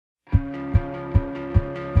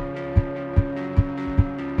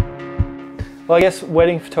Well, I guess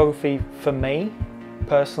wedding photography for me,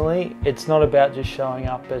 personally, it's not about just showing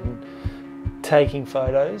up and taking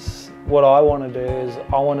photos. What I want to do is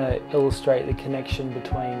I want to illustrate the connection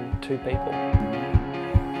between two people.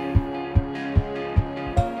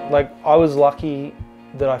 Like, I was lucky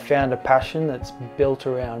that I found a passion that's built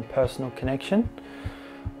around personal connection.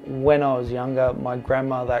 When I was younger, my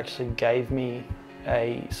grandmother actually gave me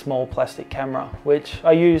a small plastic camera, which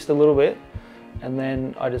I used a little bit, and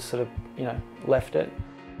then I just sort of, left it.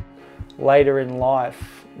 Later in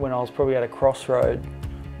life, when I was probably at a crossroad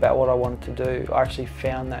about what I wanted to do, I actually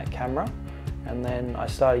found that camera, and then I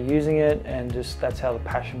started using it, and just that's how the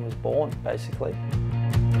passion was born, basically.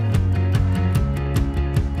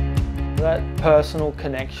 That personal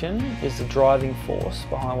connection is the driving force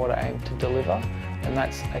behind what I aim to deliver, and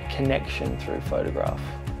that's a connection through photograph.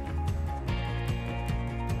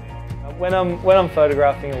 When I'm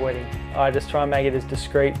photographing a wedding, I just try and make it as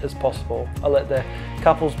discreet as possible. I let the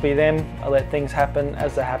couples be them, I let things happen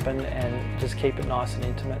as they happen, and just keep it nice and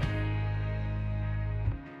intimate.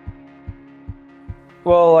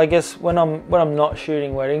 Well, I guess when I'm not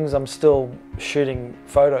shooting weddings, I'm still shooting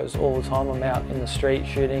photos all the time. I'm out in the street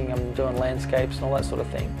shooting, I'm doing landscapes and all that sort of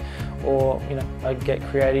thing. Or, I get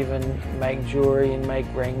creative and make jewellery and make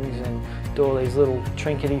rings and do all these little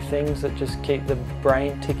trinkety things that just keep the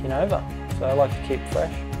brain ticking over. So I like to keep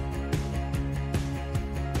fresh.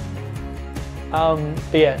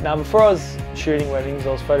 But yeah, before I was shooting weddings,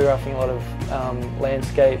 I was photographing a lot of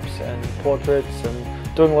landscapes and portraits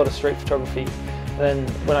and doing a lot of street photography. Then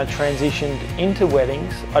when I transitioned into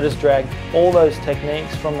weddings, I just dragged all those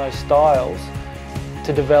techniques from those styles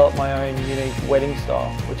to develop my own unique wedding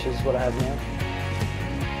style, which is what I have now.